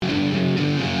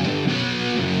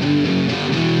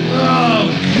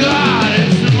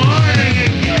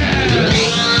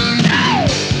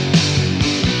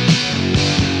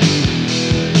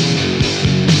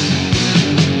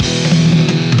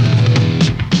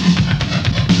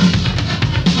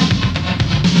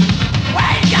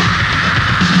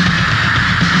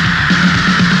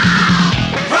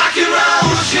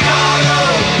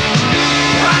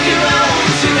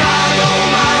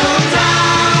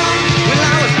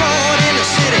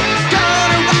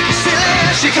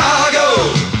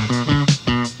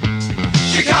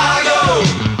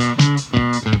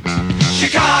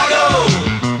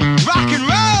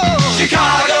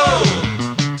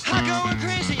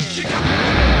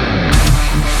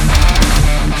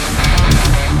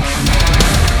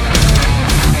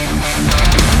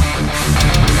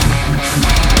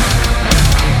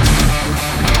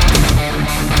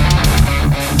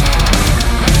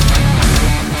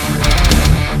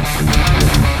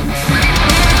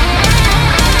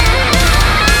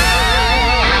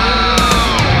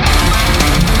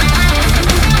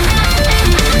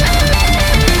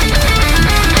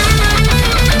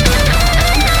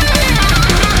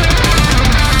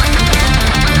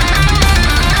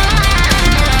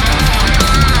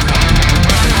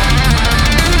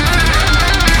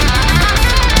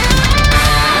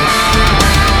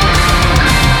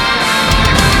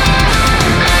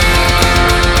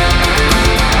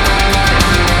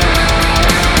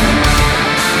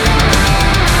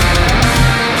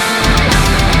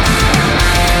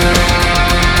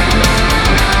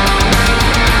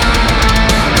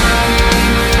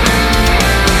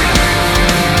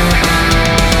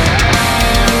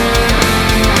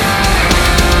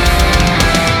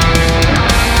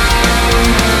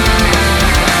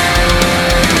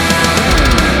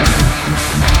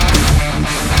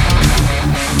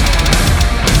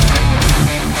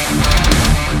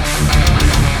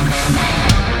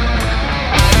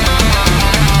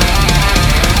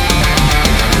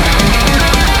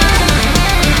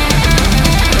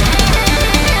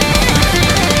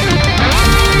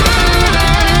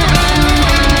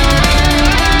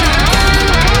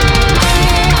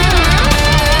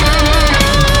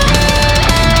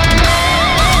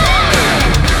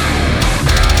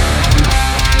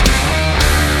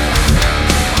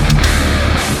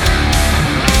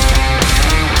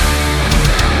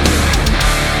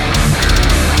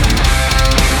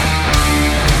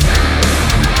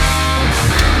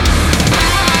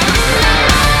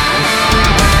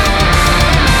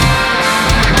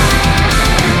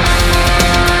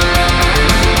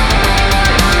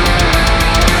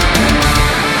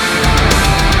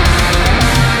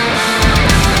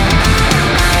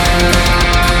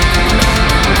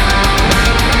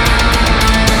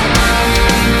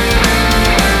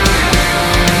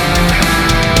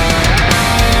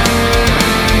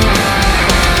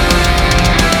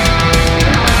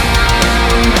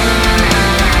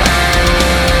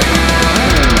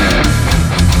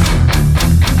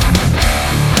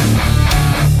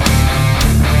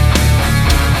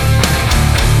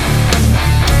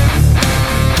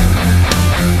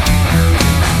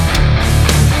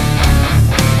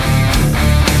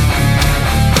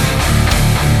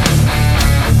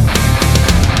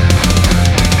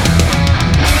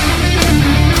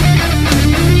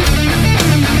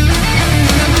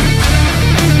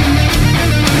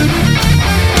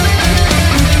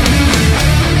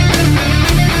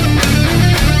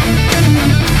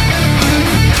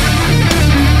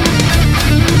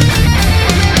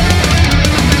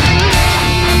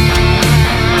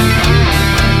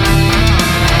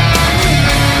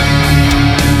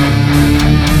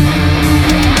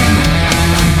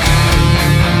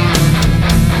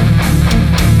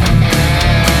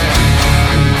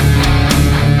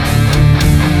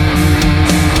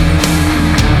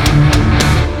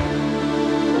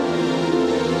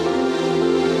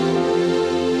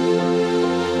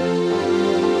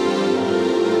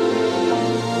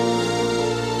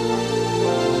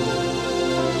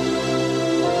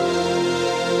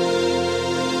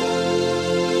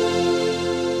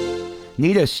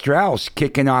Nita Strauss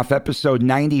kicking off episode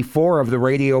 94 of the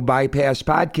Radio Bypass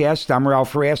Podcast. I'm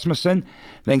Ralph Rasmussen.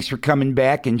 Thanks for coming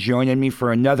back and joining me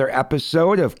for another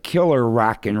episode of Killer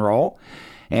Rock and Roll.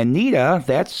 And Nita,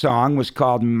 that song was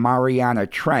called Mariana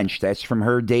Trench. That's from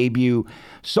her debut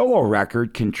solo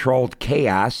record, Controlled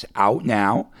Chaos, out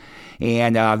now.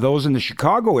 And those in the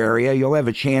Chicago area, you'll have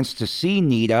a chance to see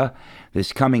Nita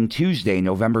this coming Tuesday,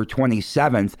 November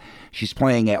 27th. She's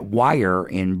playing at Wire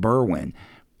in Berwyn.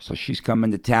 So she's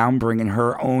coming to town bringing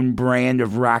her own brand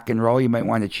of rock and roll. You might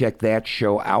want to check that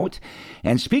show out.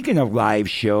 And speaking of live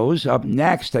shows, up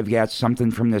next I've got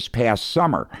something from this past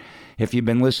summer. If you've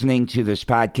been listening to this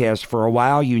podcast for a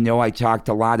while, you know I talked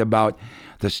a lot about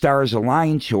the Stars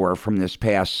Align tour from this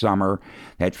past summer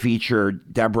that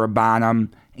featured Deborah Bonham,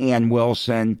 Ann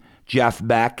Wilson, Jeff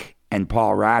Beck, and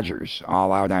Paul Rodgers,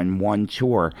 all out on one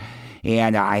tour.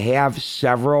 And I have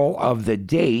several of the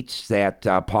dates that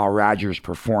Paul Rodgers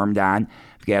performed on.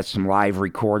 I've got some live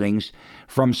recordings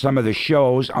from some of the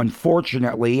shows.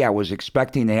 Unfortunately, I was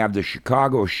expecting to have the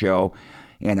Chicago show,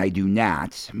 and I do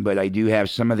not. But I do have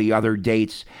some of the other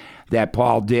dates that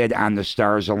Paul did on the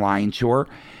Stars Align tour.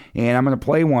 And I'm going to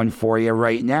play one for you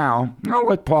right now. I'll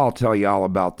let Paul tell you all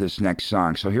about this next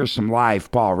song. So here's some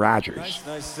live Paul Rodgers.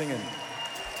 Nice singing.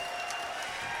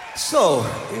 So,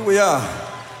 here we are.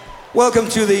 Welcome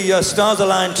to the Stars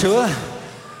Align tour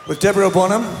with Deborah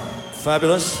Bonham,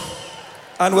 fabulous.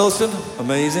 Ann Wilson,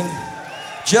 amazing.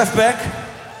 Jeff Beck,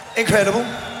 incredible.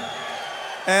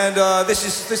 And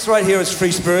this right here is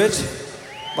Free Spirit.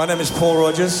 My name is Paul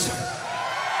Rodgers.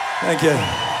 Thank you.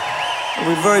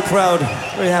 We're very proud,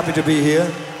 very happy to be here.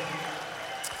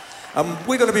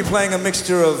 We're going to be playing a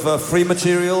mixture of free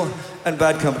material and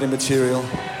Bad Company material.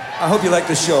 I hope you like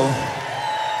the show.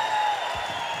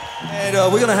 And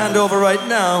we're going to hand over right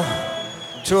now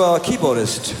to our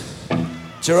keyboardist,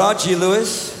 Gerard G.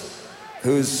 Lewis,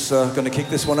 who's going to kick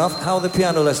this one off. How are the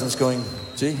piano lessons going,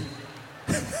 G?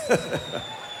 I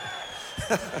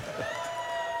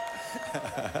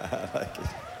like it.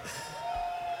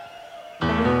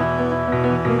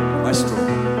 Maestro.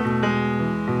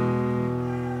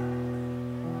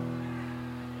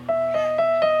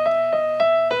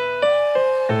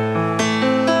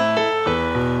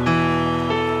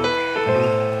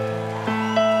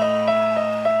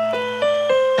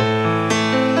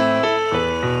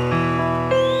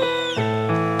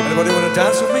 Anybody want to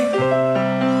dance with me?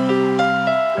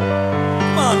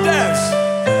 Come on, dance.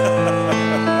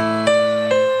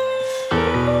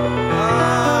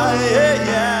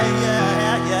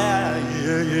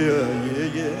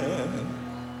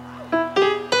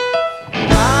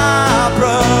 My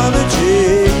brother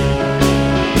Jay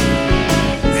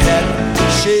had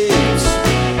shades,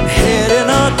 head in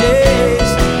our days.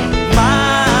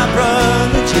 My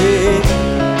brother Jay,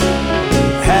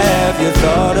 have you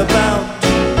thought about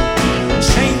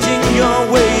changing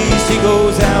your ways? He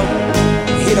goes out,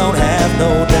 he don't have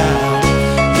no doubt.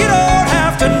 You don't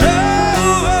have to know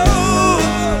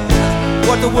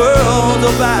what the world's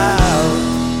about.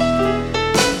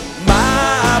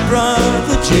 My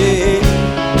brother Jay,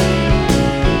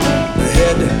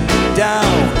 head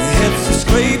down, hips are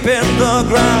scraping the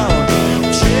ground.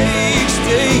 Jake,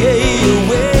 stay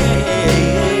away.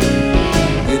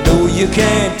 You know you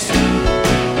can't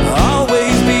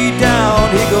always be down.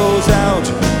 He goes out,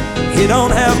 he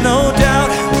don't have no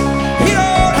doubt. He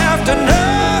don't have to know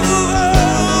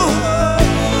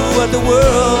what the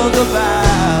world's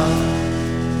about.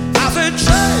 I said,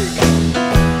 Jake,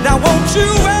 now won't you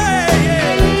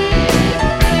wait?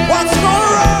 What's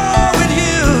going wrong with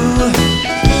you?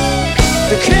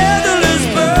 The candle is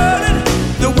burning,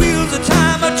 the wheels of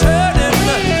time are turning.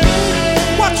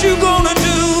 What you gonna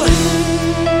do?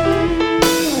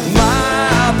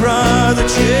 My brother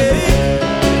Jake,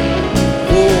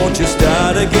 won't you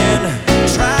start again?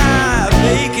 Try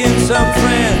making some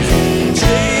friends.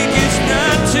 Jake, it's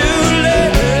not too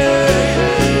late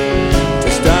to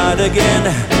start again.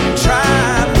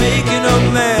 Try making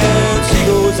amends. He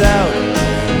goes out,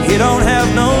 he don't have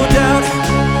no doubt.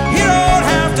 He don't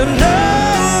have to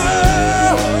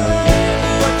know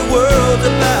what the world's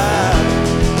about.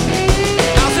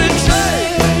 I said,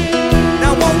 Jake,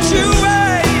 now won't you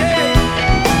wait?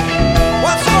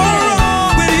 What's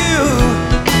wrong with you?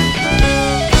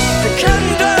 The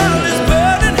candle is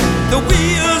burning, the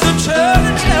wheels are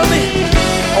turning. Tell me,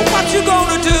 what you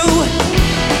gonna do?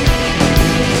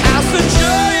 I said,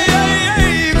 Jake,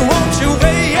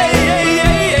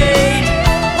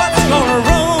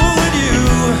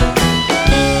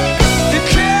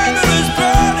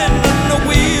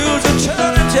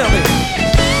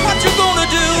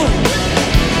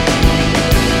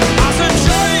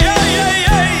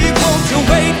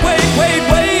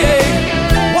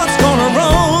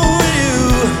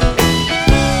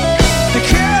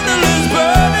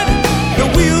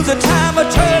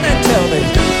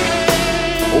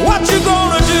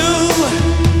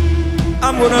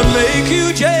 gonna make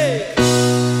you Jake,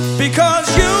 because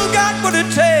you got what it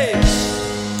takes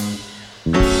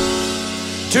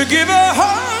to give a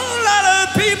whole lot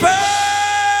of people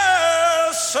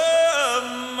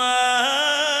some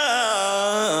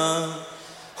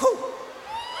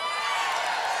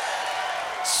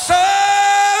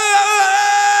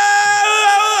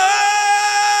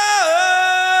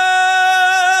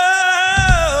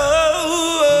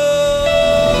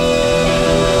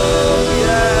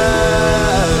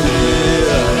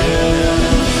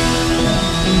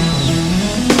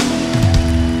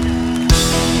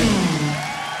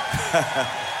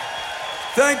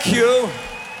Thank you.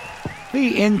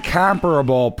 The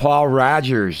incomparable Paul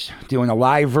Rodgers doing a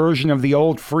live version of the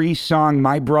old Free song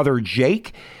My Brother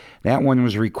Jake. That one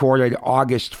was recorded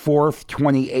August 4th,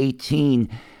 2018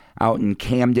 out in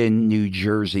Camden, New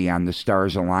Jersey on the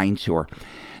Stars Align tour.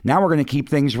 Now we're going to keep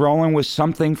things rolling with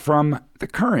something from the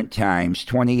current times,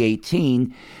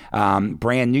 2018.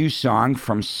 Brand new song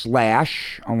from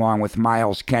Slash along with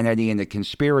Miles Kennedy and the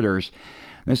Conspirators.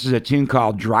 This is a tune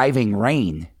called Driving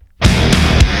Rain.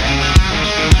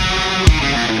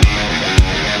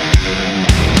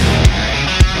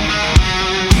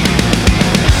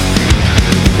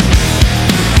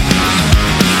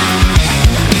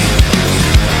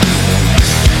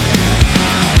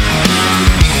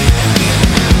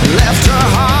 Left her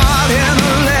heart in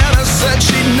a letter, said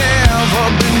she'd never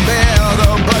been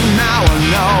better, but now I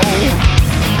know.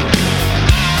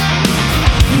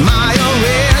 My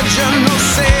original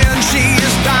sin, she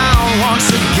is down once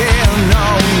again.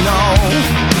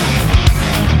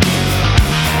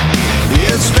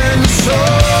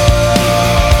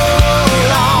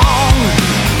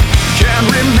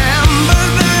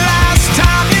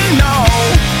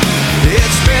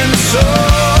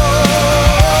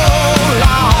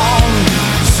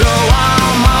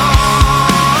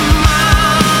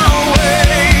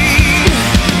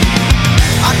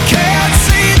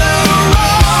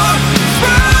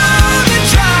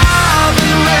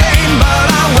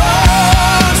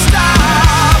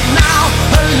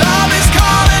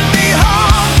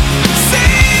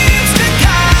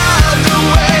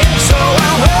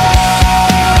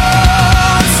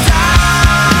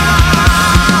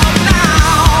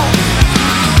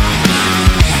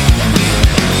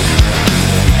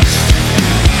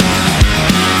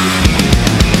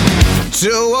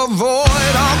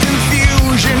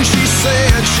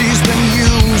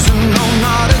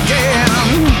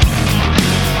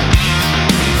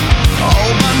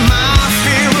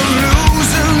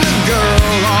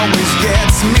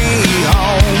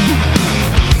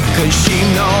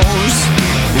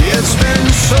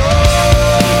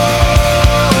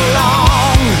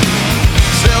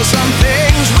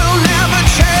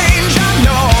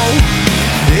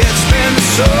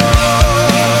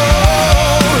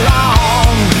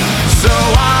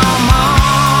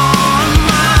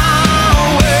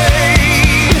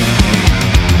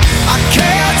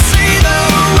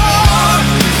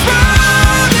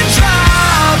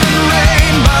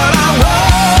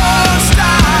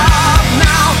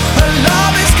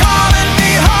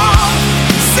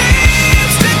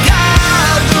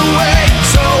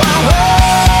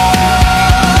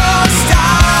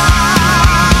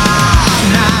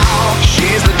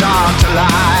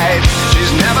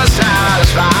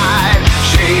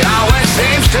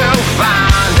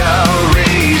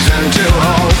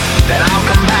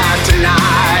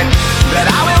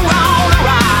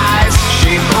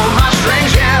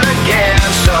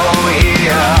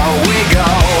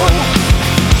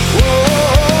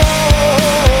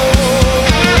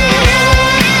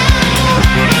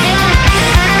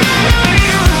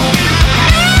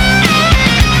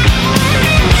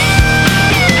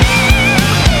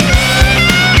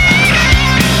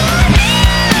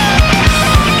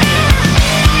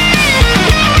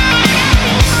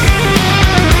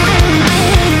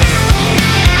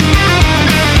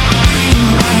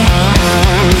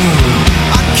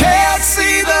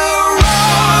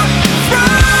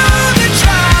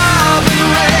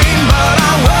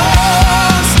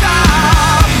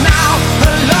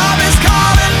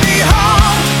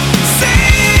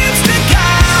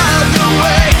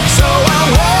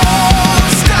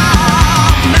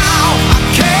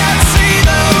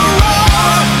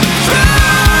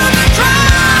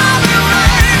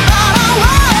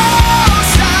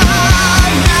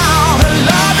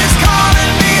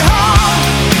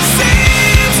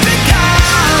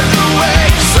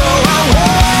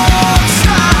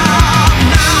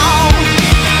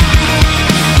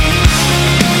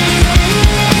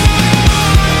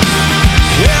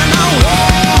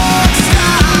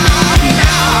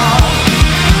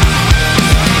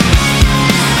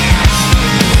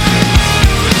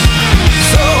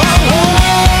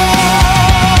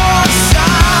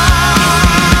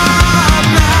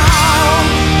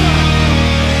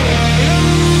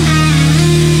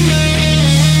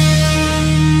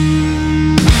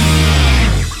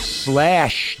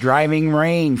 Slash, Driving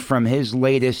Rain, from his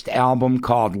latest album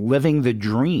called Living the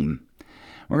Dream.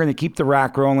 We're going to keep the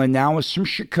rock rolling now with some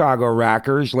Chicago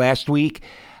rockers. Last week,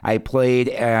 I played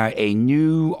a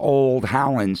new old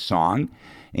Howland song,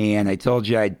 and I told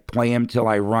you I'd play them till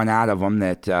I run out of them,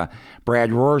 that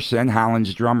Brad Roerson,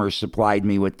 Howland's drummer, supplied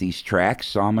me with these tracks,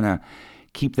 so I'm going to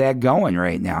keep that going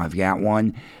right now. I've got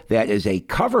one that is a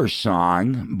cover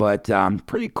song, but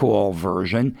pretty cool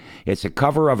version. It's a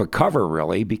cover of a cover,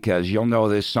 really, because you'll know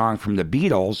this song from the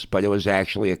Beatles, but it was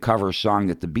actually a cover song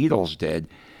that the Beatles did.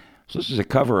 So this is a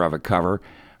cover of a cover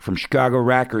from Chicago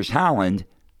rockers Howland.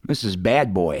 This is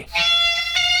Bad Boy.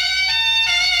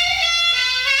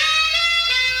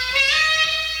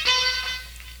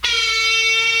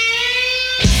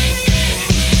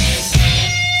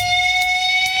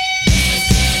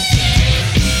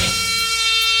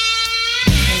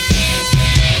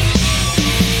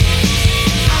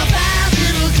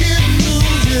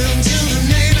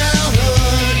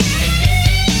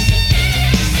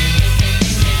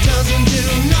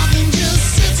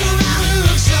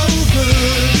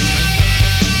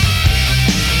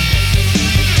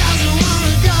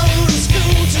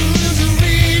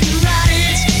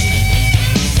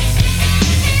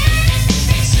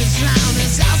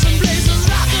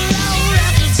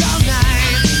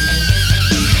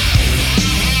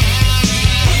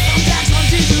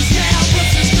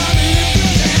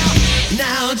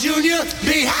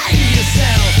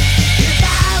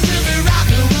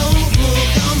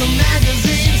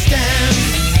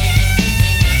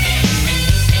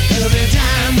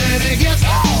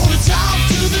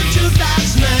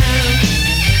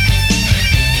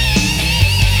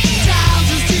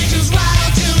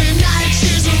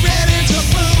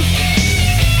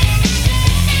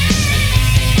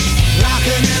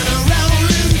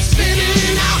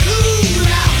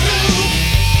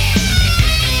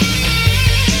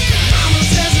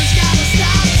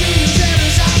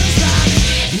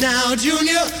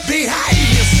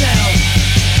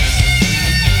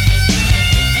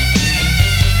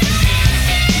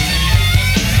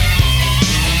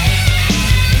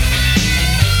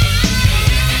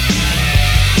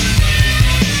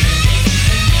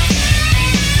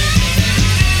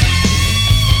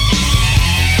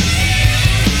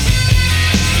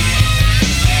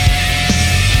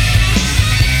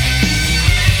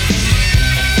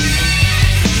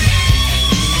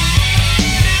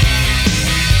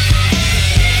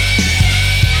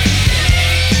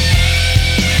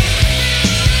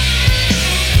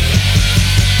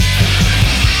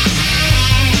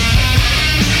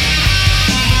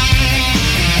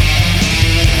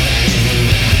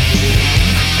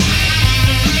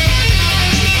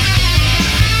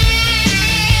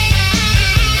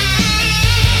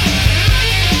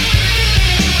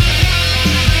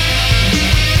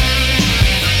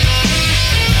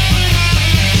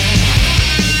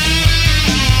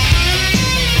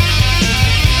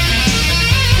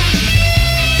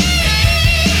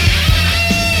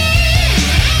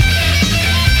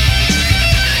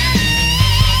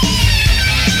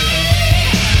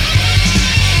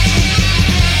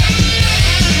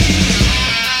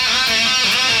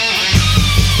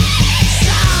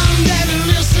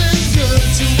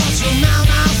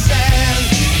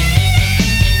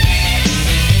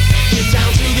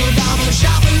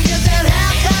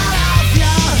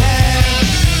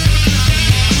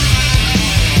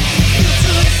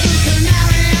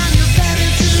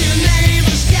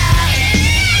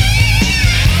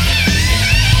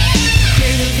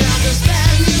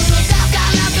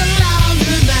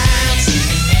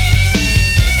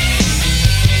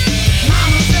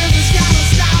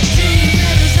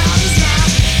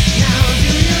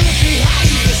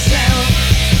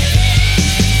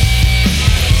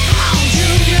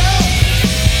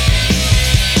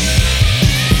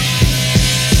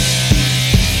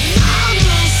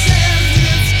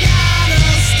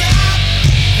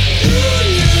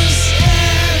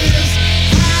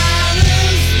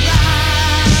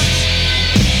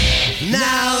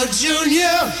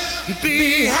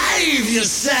 Behave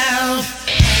yourself.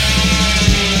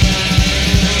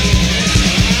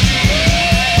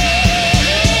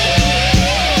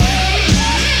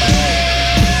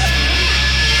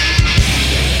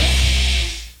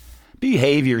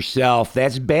 Behave Yourself.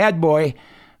 That's Bad Boy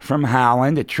from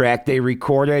Howland, a track they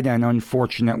recorded and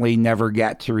unfortunately never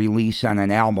got to release on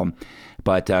an album.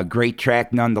 But a great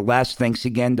track nonetheless. Thanks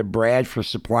again to Brad for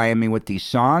supplying me with these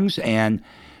songs, and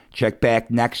check back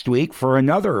next week for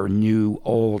another new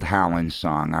old Howland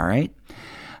song, all right?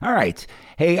 All right.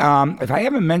 Hey, if I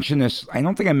haven't mentioned this, I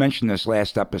don't think I mentioned this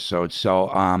last episode, so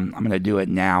I'm going to do it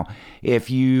now.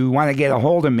 If you want to get a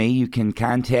hold of me, you can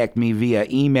contact me via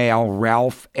email,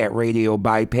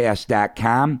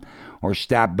 ralph@radiobypass.com, or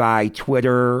stop by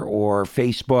Twitter or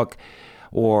Facebook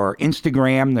or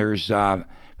Instagram. There's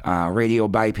Radio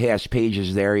Bypass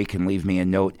pages there. You can leave me a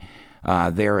note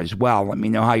there as well. Let me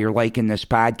know how you're liking this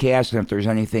podcast, and if there's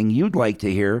anything you'd like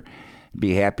to hear, I'd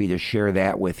be happy to share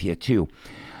that with you too.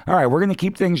 All right, we're going to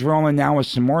keep things rolling now with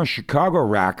some more Chicago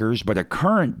rockers, but a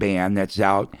current band that's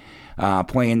out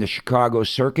playing the Chicago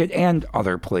circuit and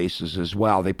other places as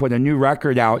well. They put a new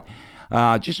record out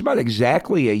just about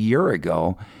exactly a year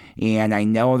ago, and I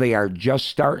know they are just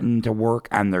starting to work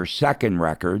on their second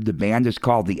record. The band is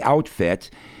called The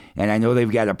Outfit, and I know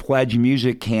they've got a Pledge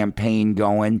Music campaign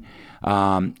going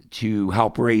to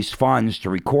help raise funds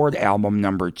to record album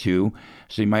number 2,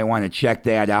 so you might want to check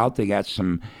that out. They got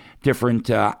some different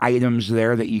items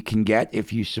there that you can get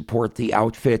if you support The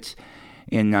Outfit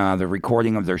in the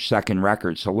recording of their second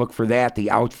record. So look for that,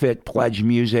 The Outfit, Pledge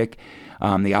Music.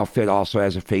 The Outfit also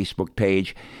has a Facebook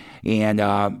page. And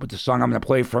but the song I'm going to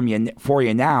play for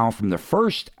you now from the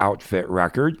first Outfit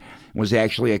record was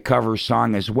actually a cover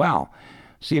song as well.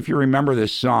 See if you remember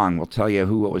this song. We'll tell you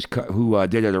who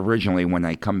did it originally when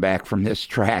I come back from this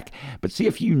track. But see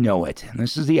if you know it. And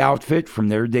this is The Outfit from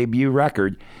their debut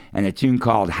record, and a tune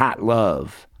called Hot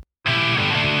Love.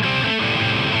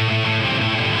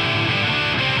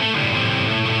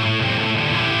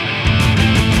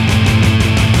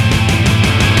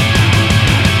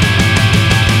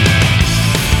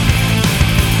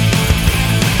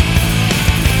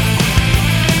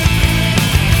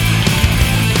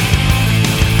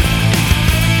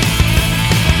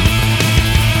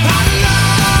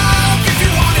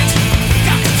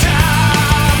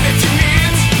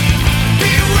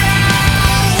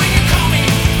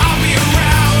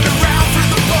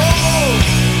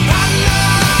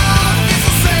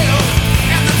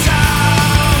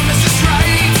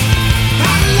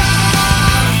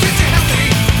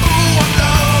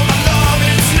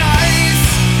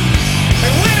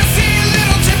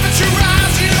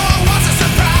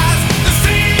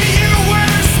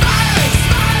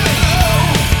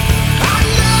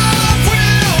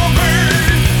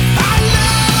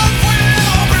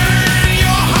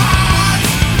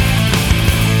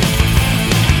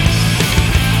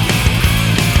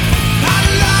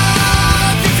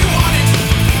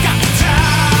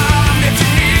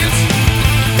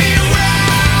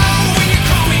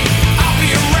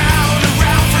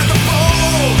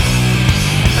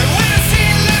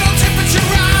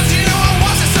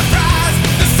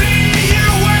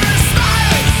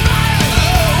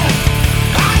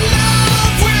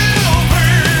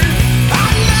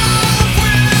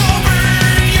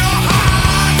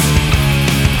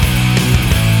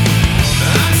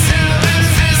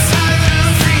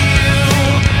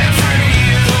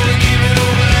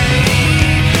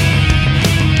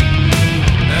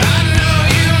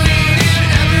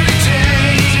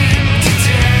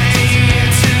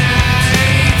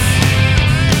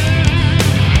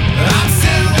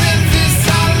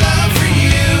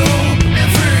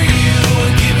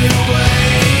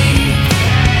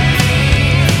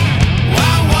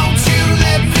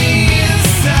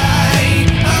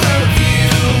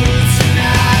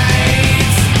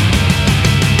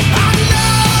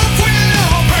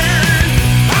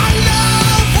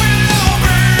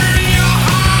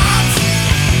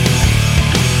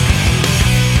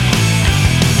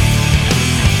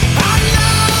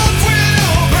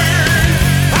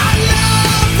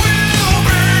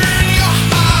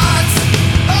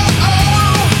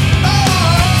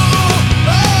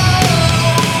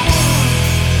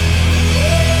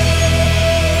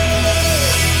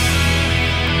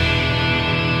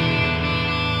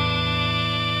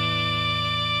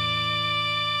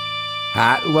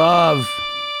 Hot Love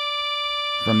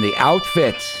from The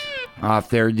Outfit off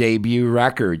their debut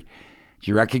record. Do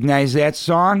you recognize that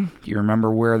song? Do you remember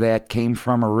where that came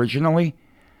from originally?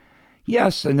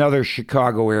 Yes, another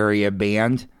Chicago area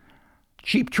band,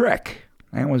 Cheap Trick.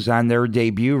 That was on their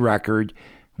debut record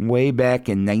way back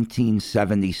in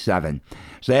 1977.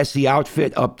 So that's The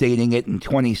Outfit updating it in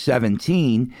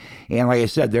 2017. And like I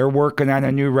said, they're working on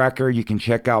a new record. You can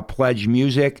check out Pledge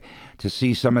Music to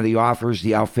see some of the offers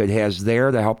the Outfit has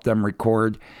there to help them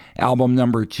record album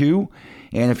number 2.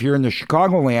 And if you're in the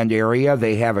Chicagoland area,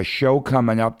 they have a show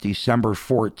coming up December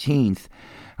 14th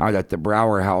out at the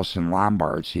Brower House in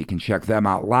Lombard. So you can check them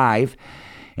out live.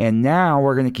 And now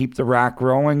we're going to keep the rock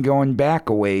rolling, going back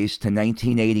a ways to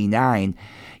 1989.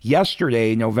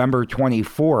 Yesterday, November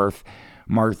 24th,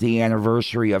 marked the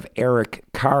anniversary of Eric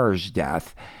Carr's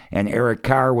death. And Eric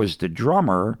Carr was the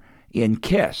drummer in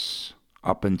Kiss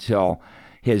up until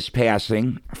his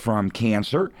passing from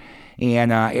cancer.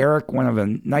 And Eric, one of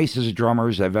the nicest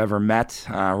drummers I've ever met,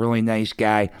 really nice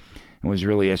guy. It was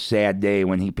really a sad day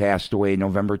when he passed away,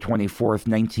 November 24th,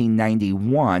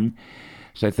 1991.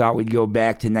 So I thought we'd go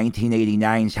back to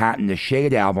 1989's Hot in the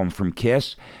Shade album from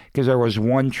Kiss, because there was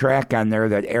one track on there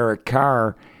that Eric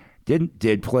Carr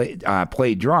did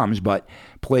play drums, but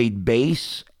played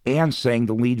bass and sang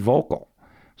the lead vocal.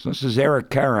 So this is Eric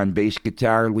Carr on bass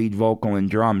guitar, lead vocal, and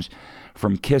drums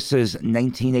from Kiss's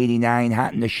 1989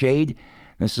 Hot in the Shade.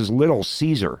 This is Little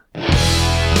Caesar.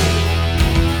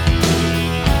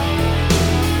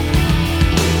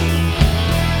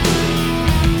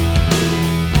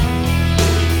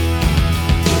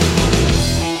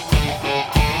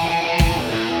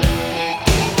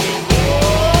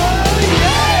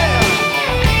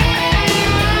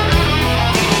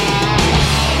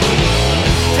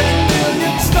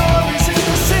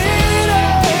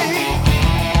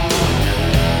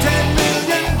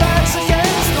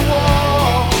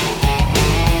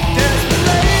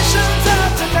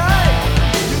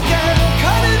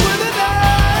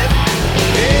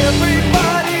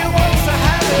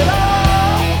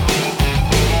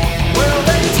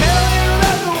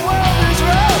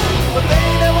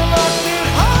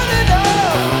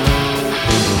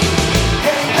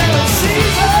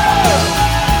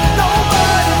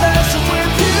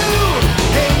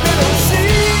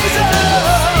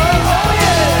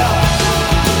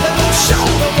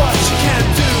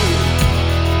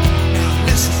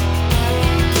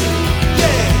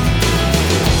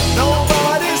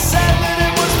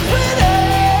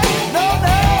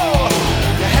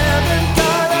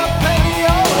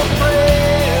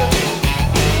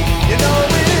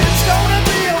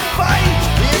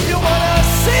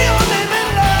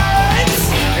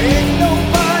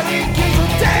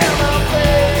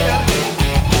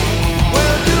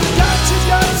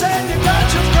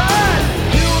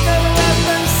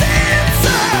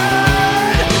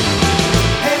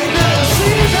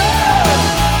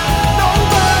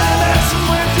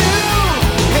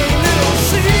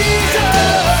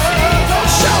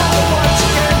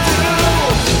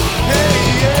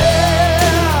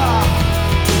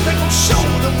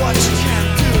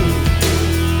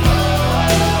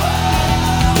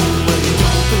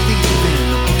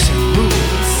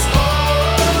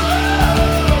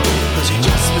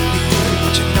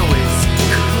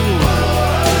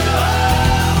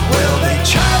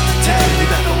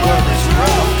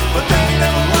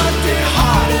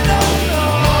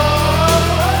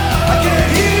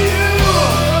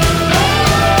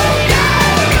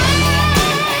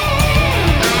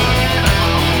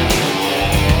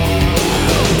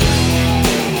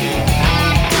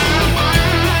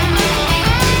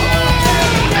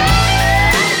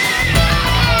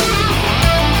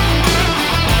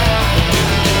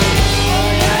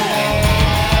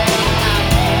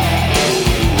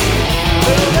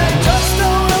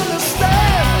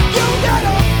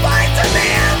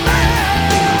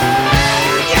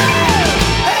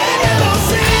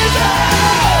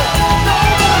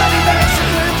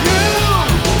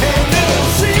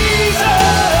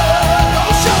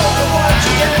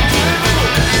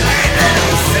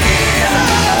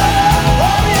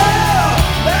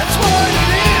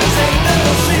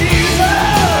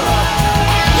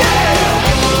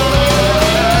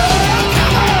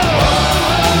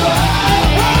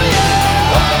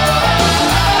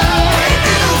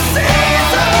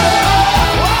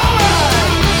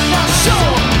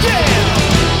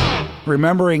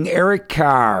 Remembering Eric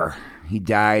Carr. He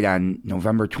died on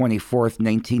November 24th,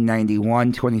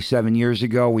 1991, 27 years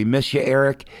ago. We miss you,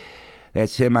 Eric.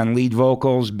 That's him on lead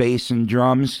vocals, bass, and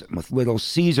drums with Little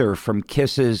Caesar from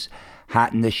Kiss's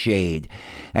Hot in the Shade.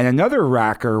 And another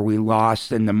rocker we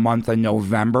lost in the month of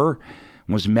November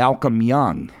was Malcolm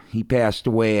Young. He passed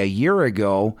away a year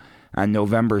ago on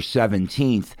November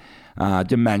 17th.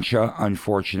 Dementia,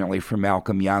 unfortunately, for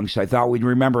Malcolm Young. So I thought we'd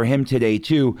remember him today,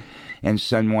 too, and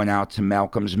send one out to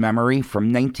Malcolm's memory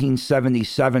from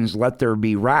 1977's Let There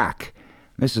Be Rock.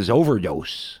 This is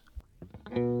Overdose.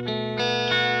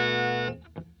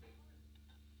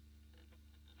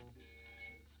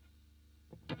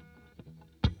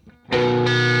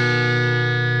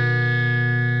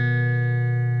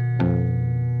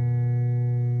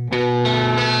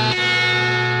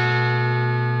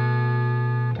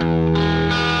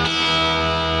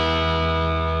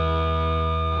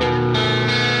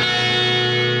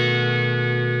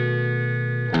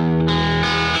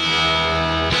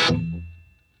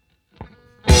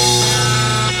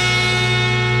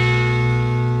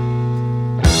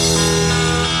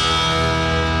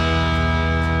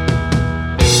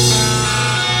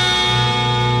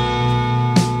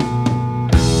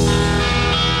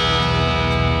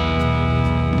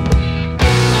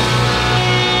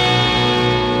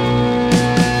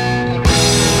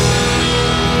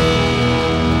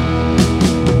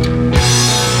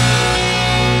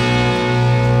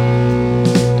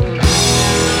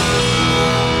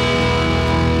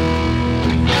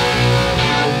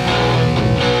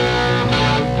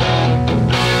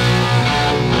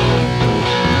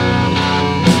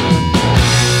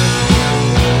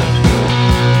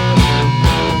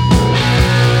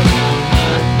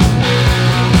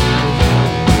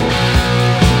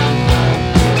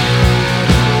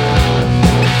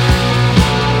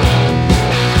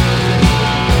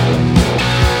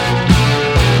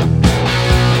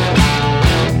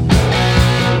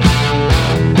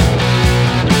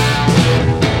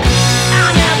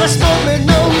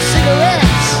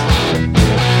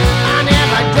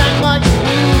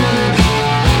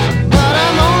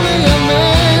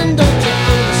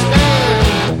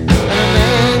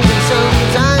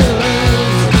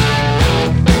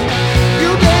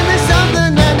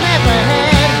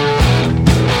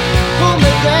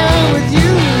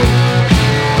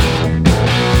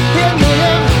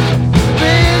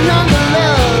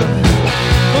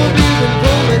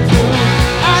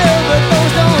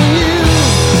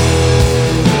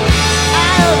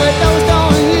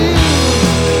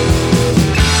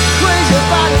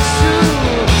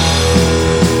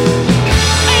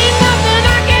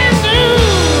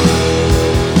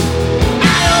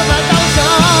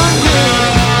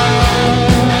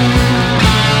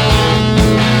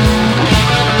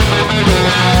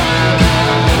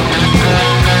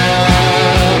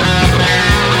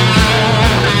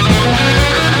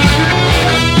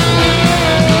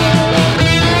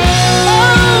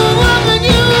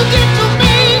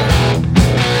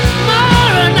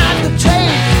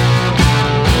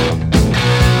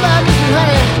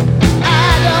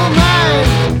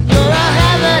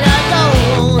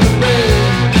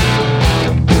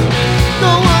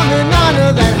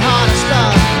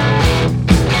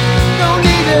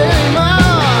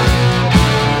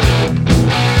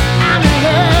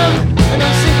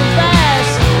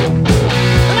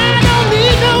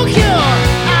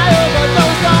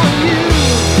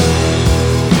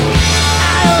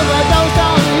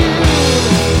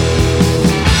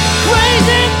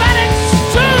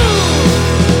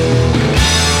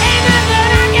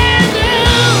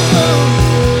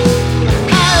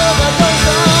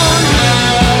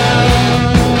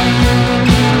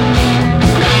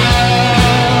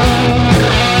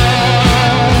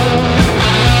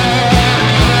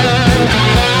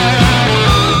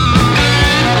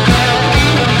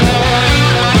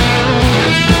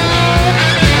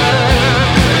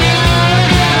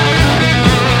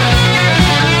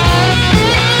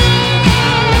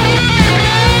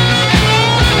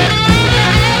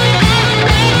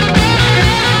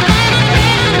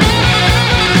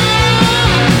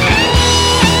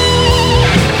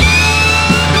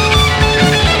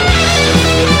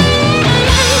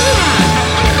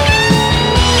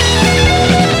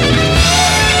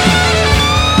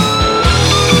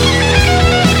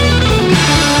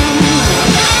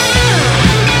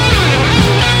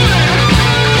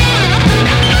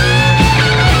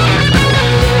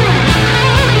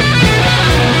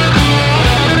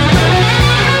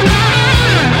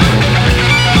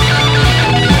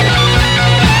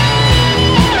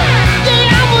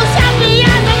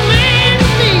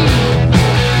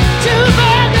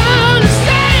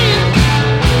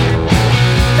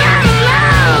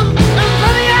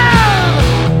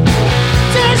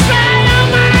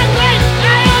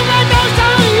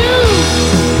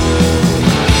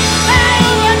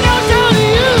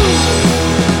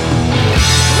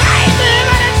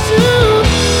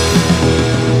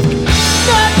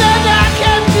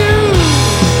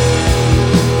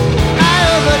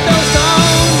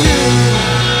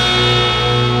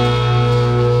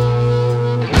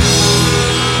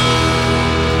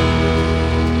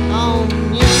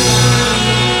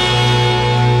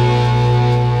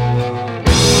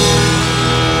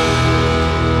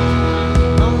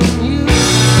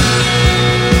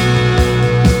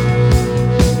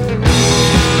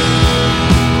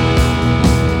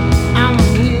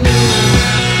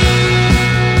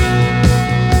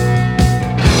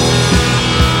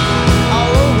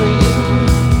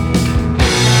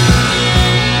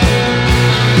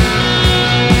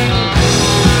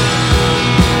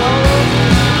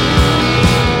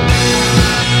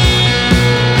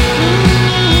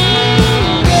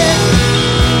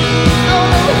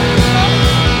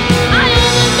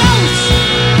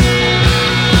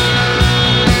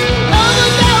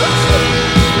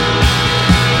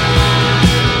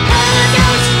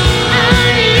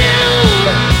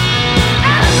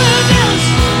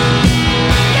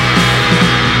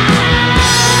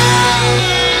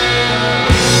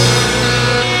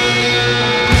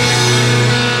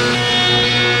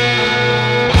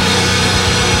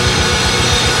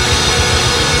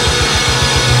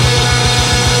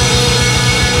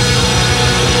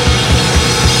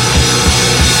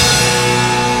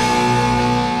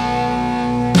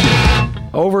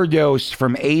 Overdose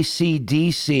from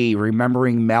AC/DC,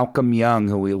 remembering Malcolm Young,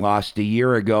 who we lost a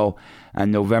year ago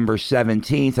on November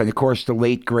 17th. And, of course, the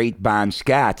late, great Bon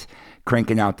Scott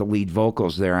cranking out the lead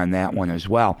vocals there on that one as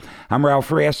well. I'm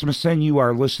Ralph Rasmussen. You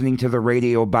are listening to the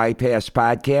Radio Bypass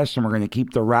Podcast, and we're going to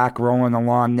keep the rock rolling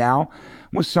along now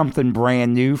with something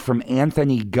brand new from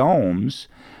Anthony Gomes.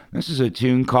 This is a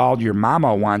tune called Your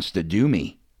Mama Wants to Do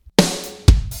Me.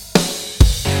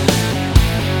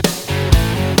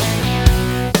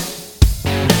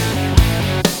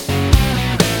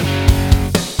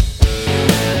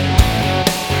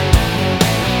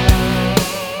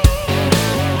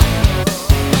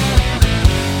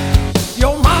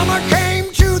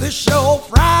 Show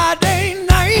Friday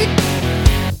night.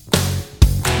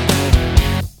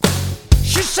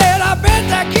 She said, I bet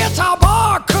that guitar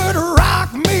bar could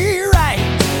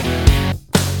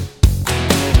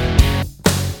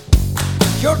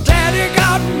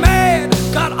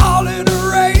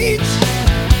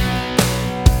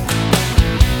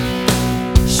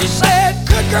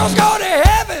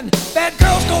heaven, bad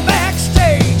girls go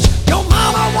backstage. Your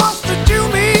mama wants to do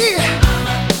me.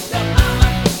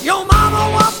 Your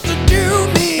mama wants to do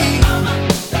me.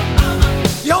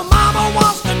 Your mama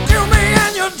wants to do me,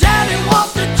 and your daddy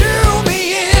wants to do me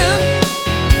in.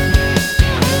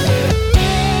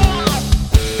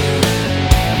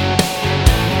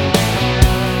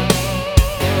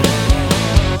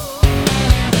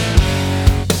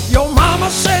 Your mama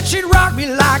said she'd rock me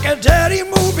like a daddy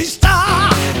movie star.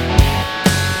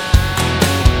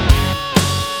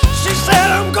 She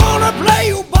said, I'm gonna play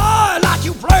you, boy, like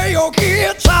you play your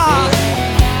guitar.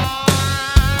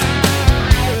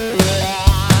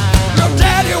 Your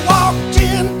daddy walked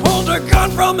in, pulled a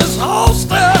gun from his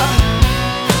holster.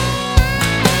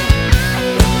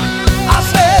 I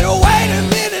said, wait a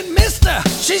minute, mister.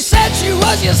 She said she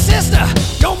was your sister.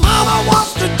 Your mama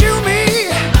wants to do me.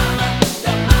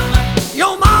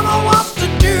 Your mama wants to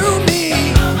do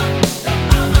me.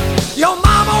 Your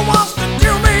mama wants to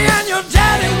do me, and your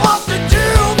daddy wants to do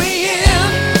me in.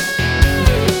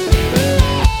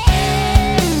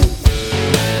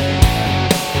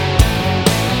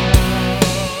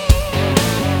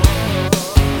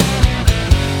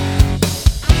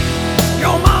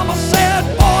 Your mama said,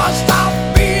 boy, stop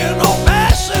being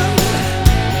old-fashioned.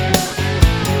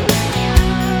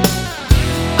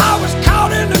 I was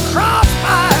caught in the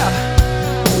crossfire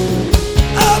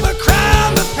of a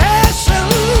crime of passion.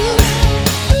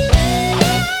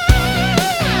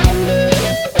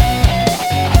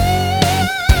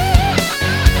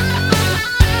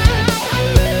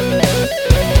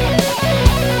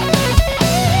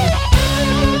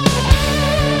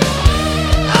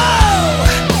 Oh,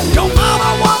 your mama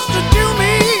wants to do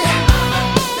me.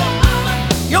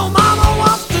 Your mama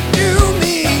wants to do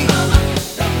me.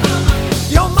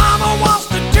 Your mama wants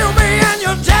to do me, and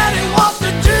your daddy wants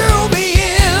to do me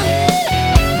in.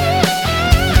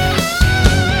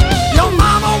 Your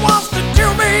mama wants to do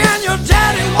me, and your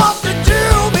daddy wants to do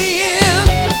me in.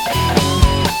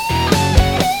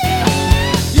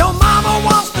 Your mama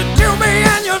wants to do me,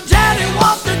 and your daddy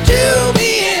wants to do me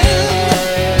in.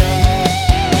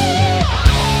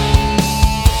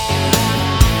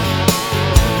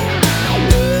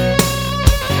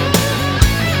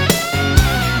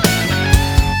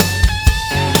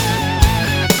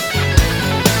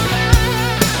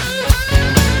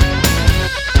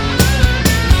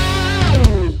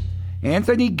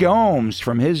 Anthony Gomes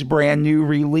from his brand new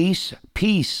release,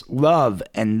 Peace, Love,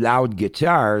 and Loud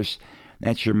Guitars.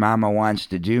 That's Your Mama Wants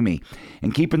to Do Me.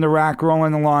 And keeping the rock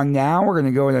rolling along now, we're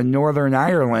going to go to Northern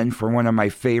Ireland for one of my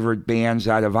favorite bands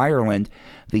out of Ireland,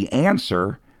 The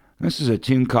Answer. This is a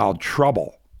tune called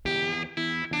Trouble.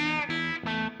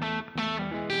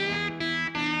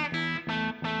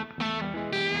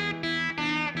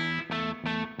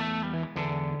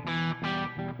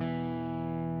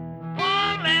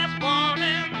 One last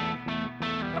warning,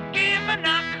 forgive me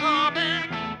not coming.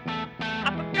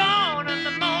 I'll be gone in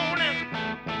the morning,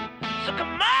 so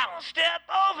come on, step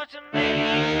over to me.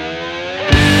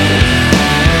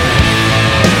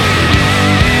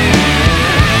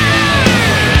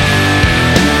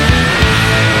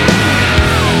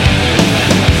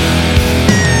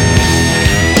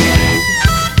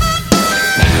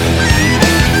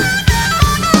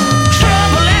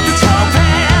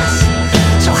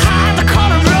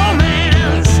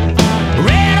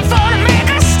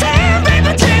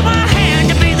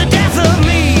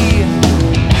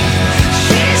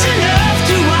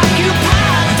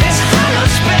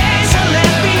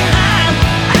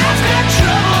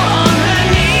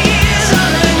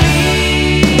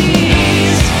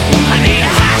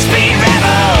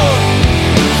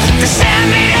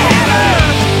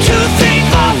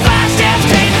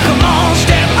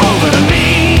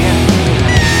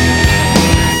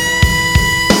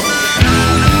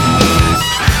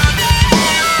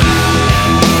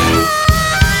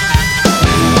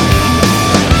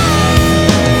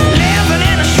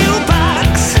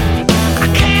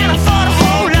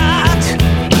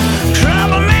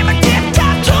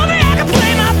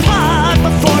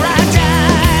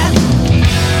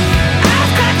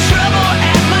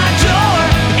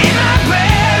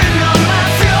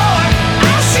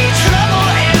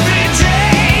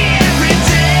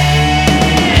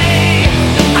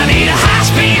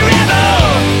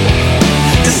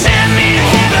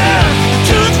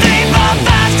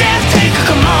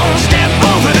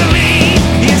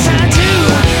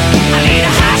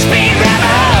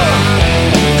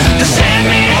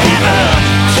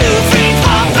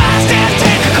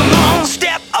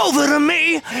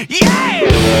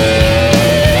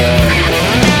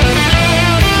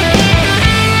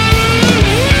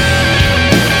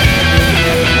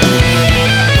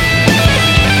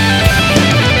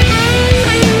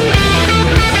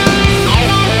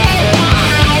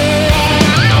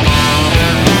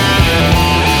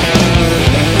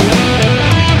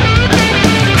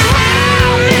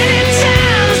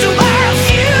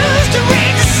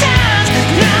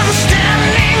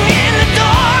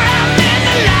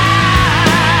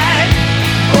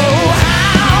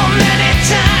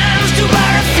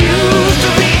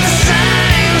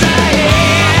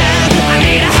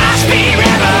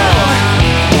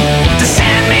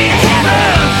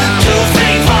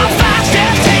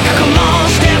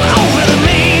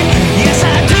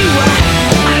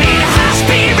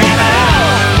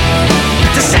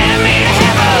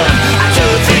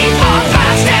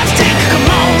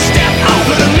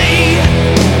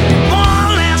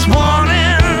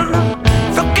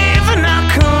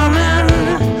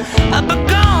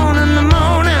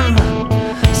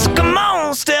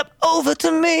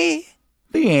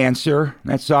 Cancer.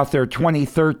 That's off their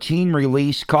 2013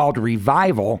 release called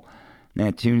Revival.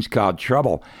 That tune's called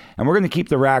Trouble. And we're going to keep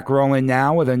the rock rolling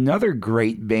now with another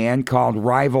great band called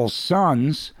Rival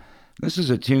Sons. This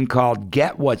is a tune called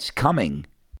Get What's Coming.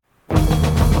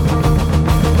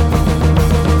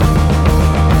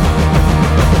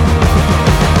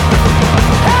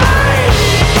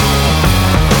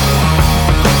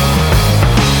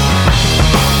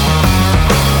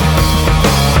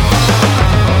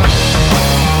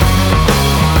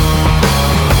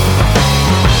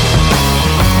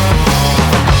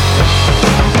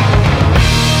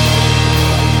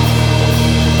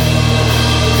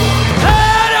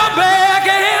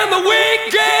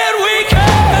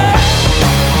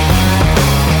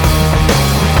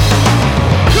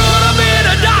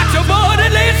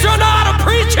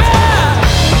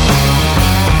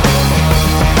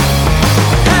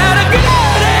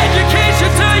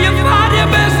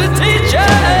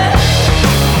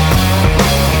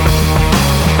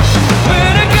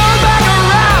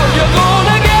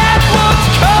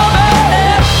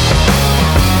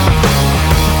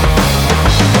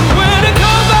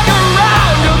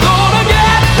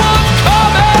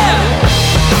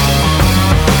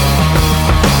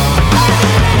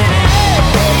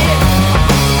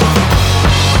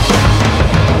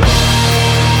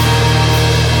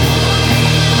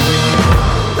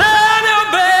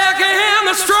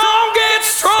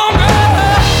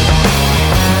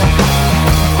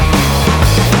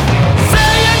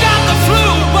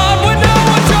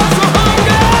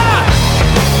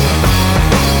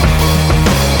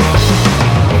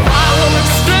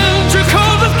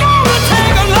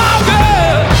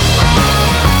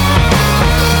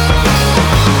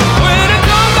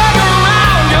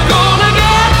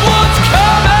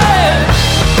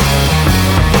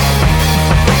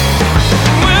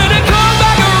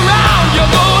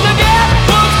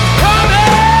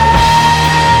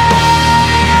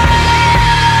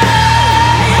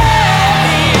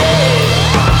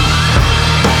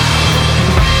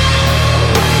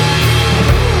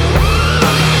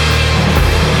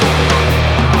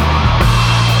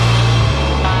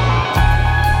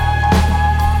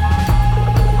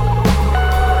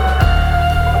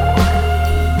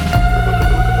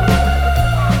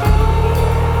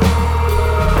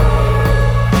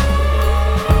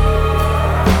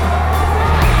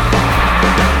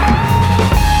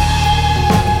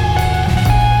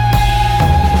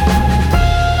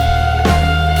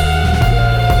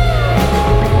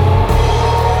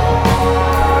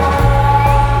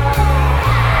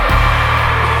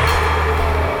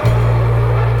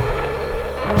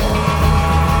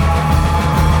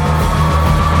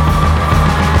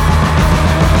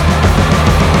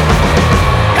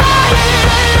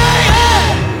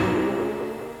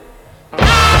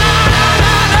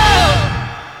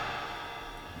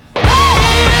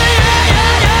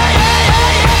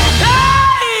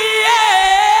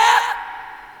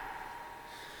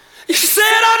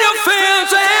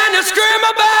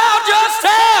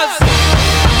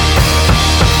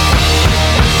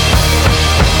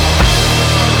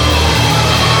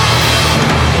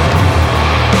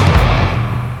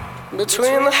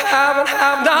 Between the have and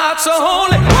have-nots, so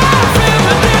only I feel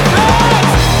the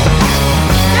difference.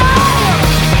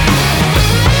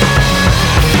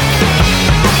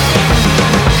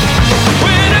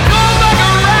 When it comes back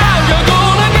around, you're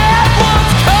gonna get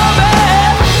what's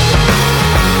coming.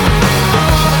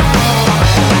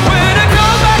 When it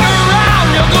comes back around,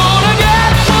 you're gonna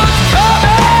get what's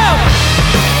coming.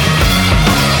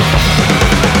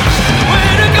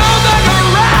 When it comes back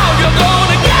around, you're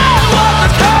gonna get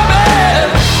what's coming.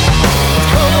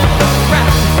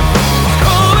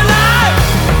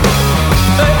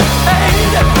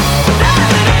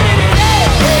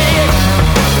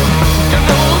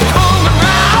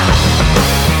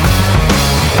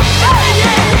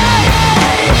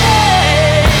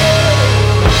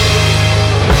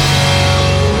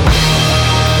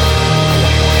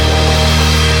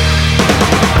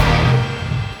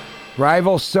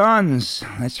 Rival Sons.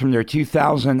 That's from their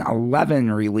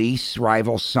 2011 release.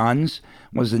 Rival Sons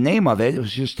was the name of it. It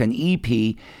was just an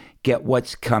EP. Get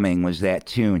What's Coming was that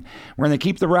tune. We're going to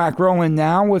keep the rock rolling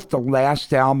now with the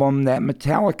last album that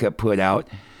Metallica put out.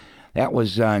 That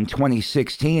was in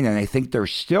 2016, and I think they're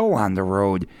still on the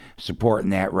road supporting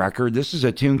that record. This is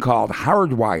a tune called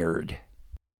Hardwired.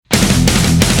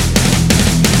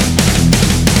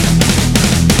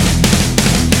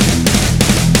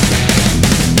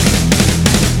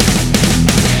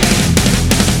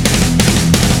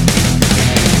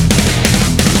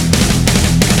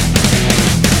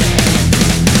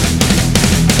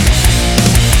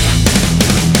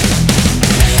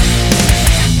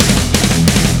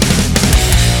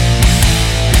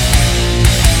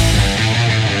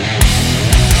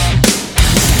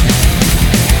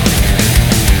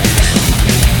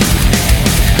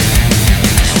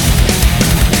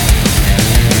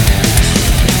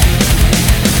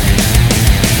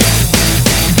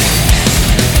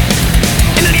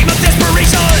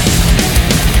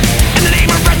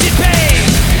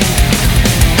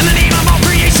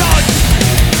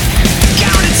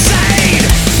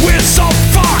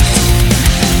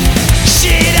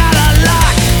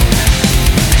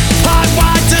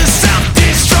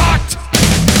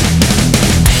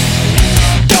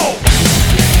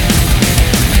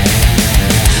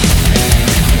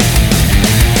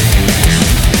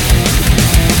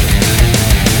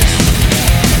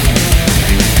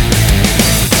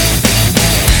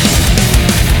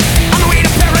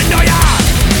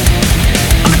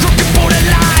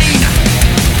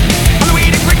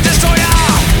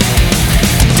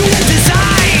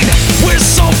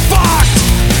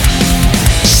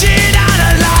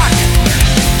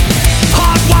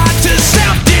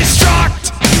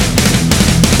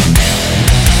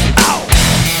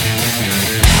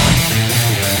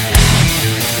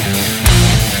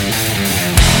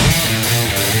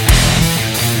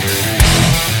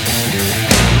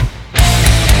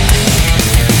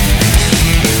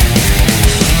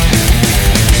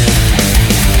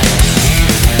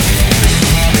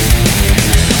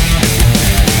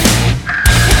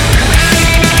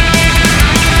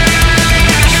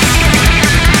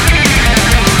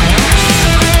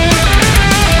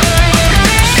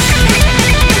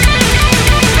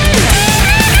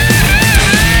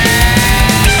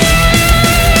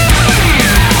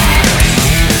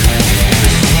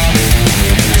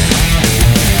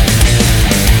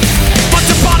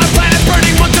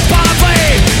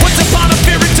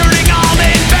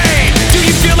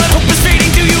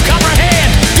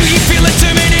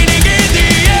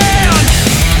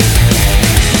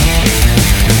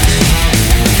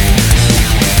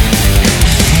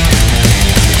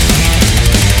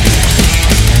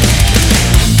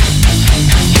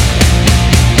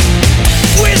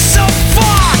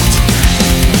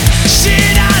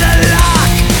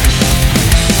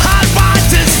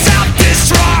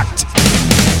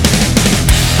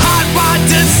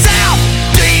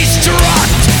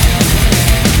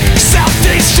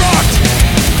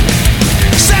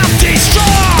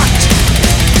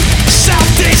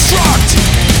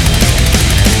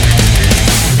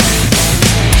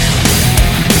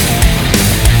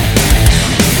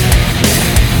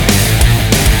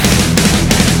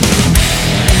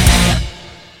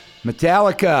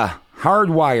 Metallica,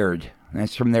 Hardwired.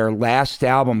 That's from their last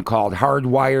album called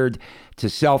Hardwired to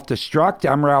Self-Destruct.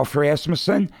 I'm Ralph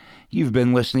Rasmussen. You've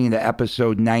been listening to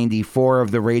episode 94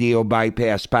 of the Radio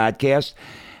Bypass Podcast.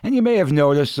 And you may have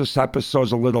noticed this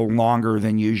episode's a little longer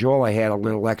than usual. I had a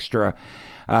little extra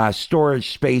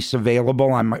storage space available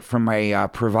from my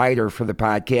provider for the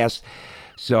podcast.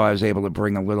 So I was able to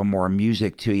bring a little more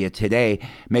music to you today.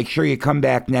 Make sure you come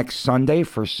back next Sunday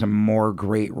for some more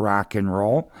great rock and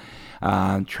roll.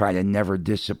 Try to never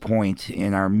disappoint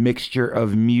in our mixture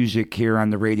of music here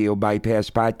on the Radio Bypass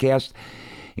Podcast.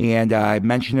 And I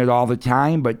mention it all the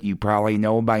time, but you probably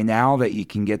know by now that you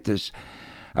can get this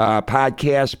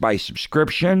podcast by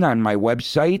subscription on my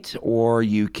website, or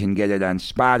you can get it on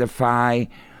Spotify,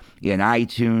 in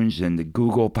iTunes, and the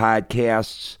Google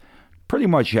Podcasts. Pretty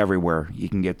much everywhere you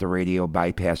can get the Radio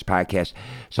Bypass Podcast.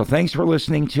 So thanks for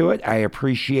listening to it. I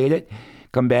appreciate it.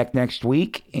 Come back next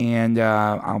week, and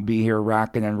I'll be here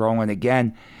rocking and rolling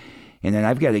again. And then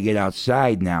I've got to get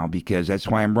outside now, because that's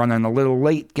why I'm running a little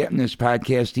late getting this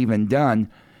podcast even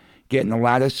done. Getting a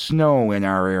lot of snow in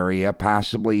our area,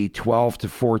 possibly 12 to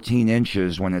 14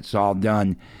 inches when it's all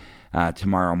done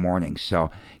tomorrow morning.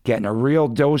 So getting a real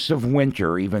dose of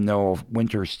winter, even though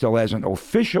winter still hasn't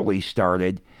officially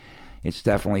started. It's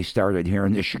definitely started here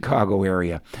in the Chicago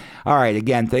area. All right,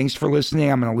 again, thanks for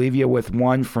listening. I'm going to leave you with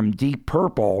one from Deep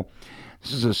Purple.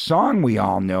 This is a song we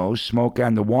all know, Smoke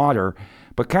on the Water,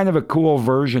 but kind of a cool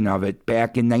version of it.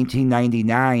 Back in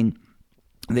 1999,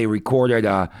 they recorded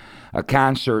a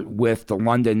concert with the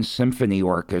London Symphony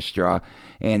Orchestra,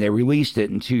 and they released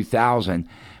it in 2000.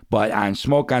 But on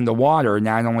Smoke on the Water,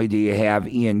 not only do you have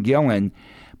Ian Gillan,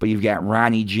 but you've got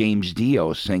Ronnie James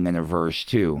Dio singing a verse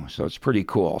too. So it's pretty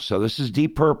cool. So this is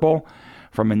Deep Purple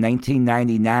from a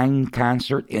 1999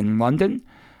 concert in London.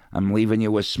 I'm leaving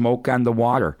you with Smoke on the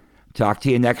Water. Talk to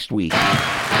you next week.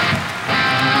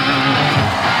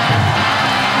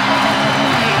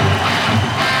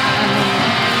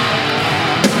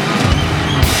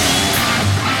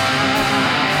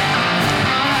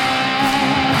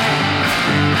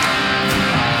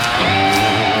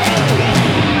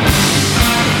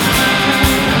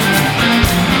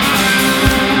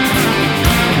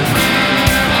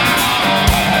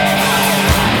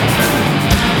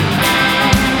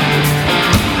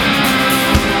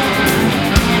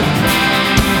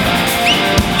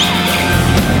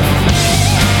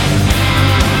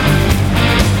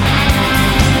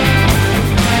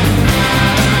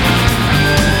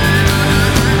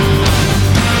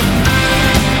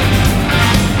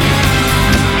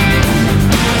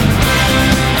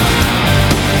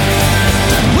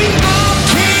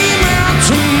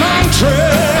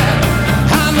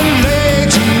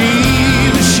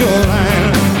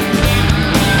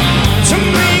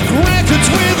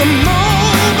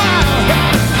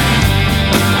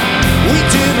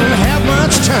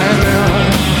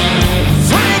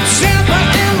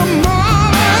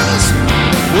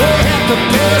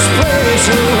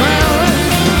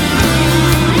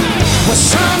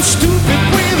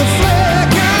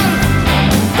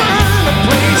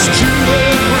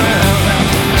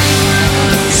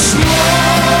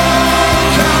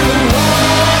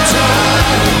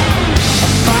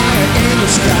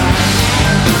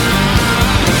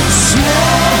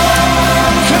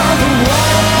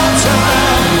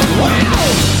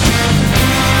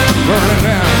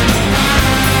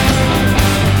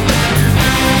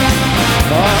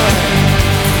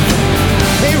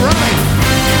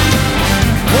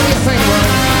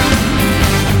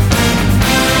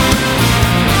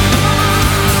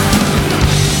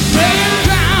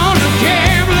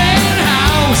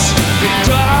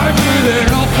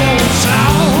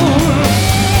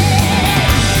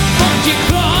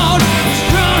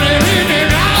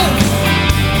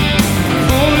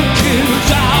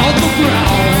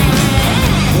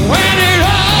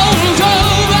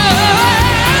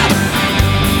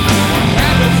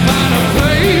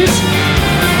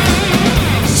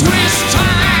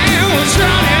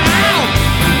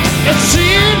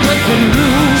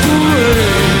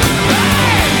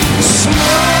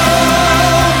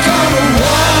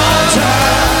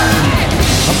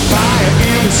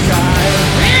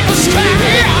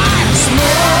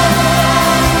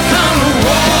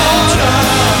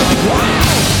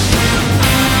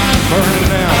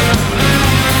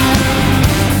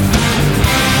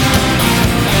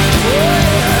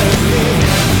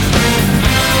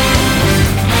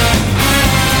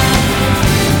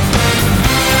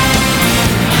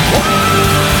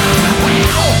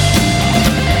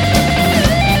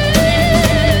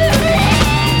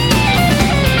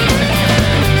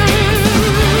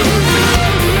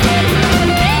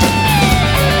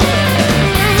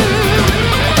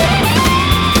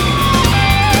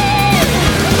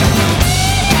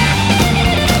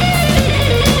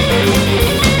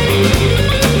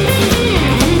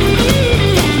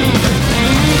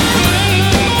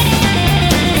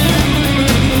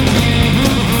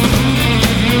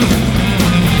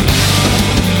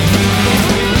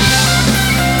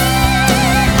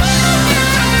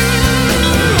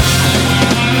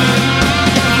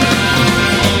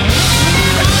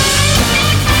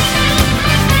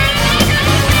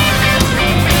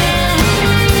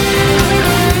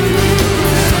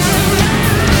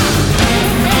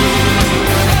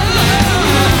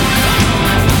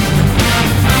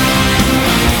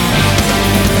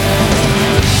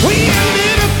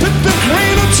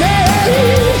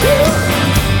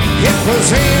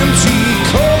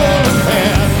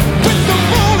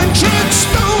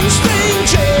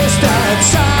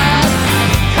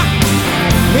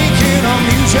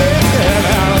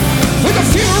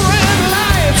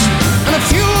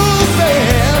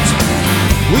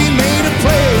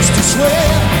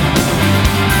 swear.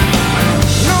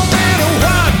 No matter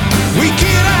what, we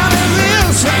get out of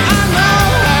this. I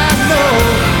know,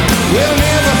 we'll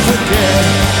never forget.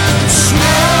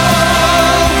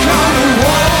 Smoke on the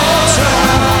water,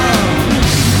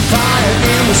 fire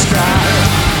in the sky.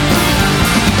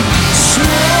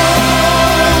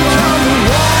 Smoke on the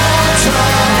water.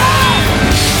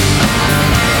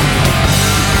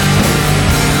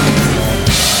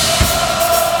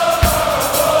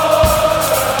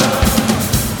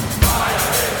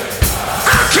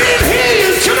 I can't hear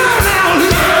you. Come on now.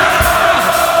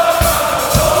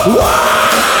 Whoa!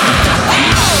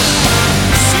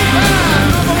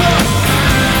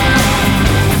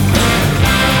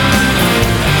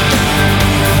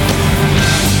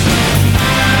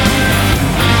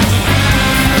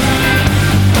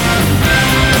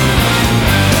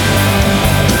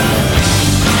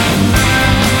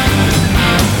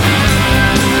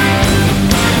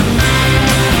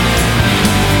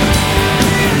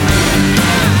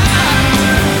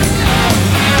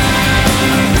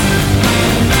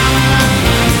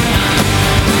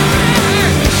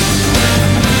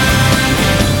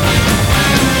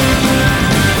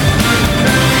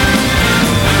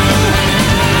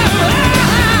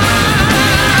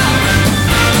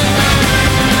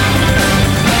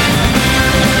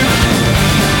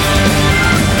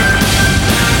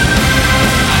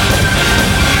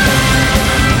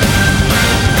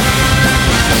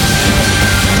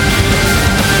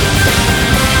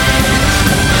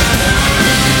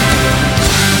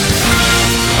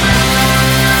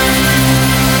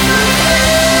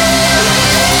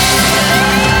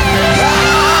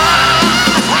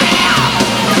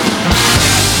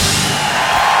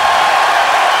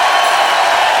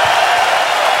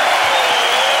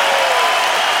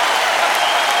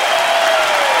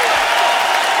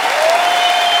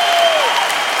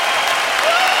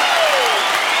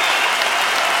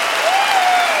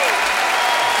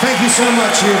 Thank you so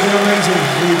much. You've been amazing.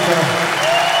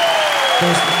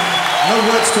 There's no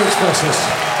words to express this.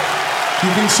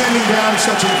 You've been sending down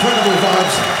such incredible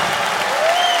vibes.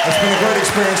 It's been a great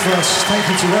experience for us. Thank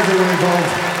you to everyone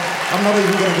involved. I'm not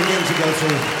even going to begin to go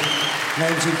through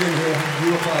names who've been here.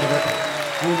 You were part of it.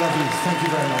 We love you. Thank you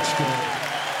very much. Good night.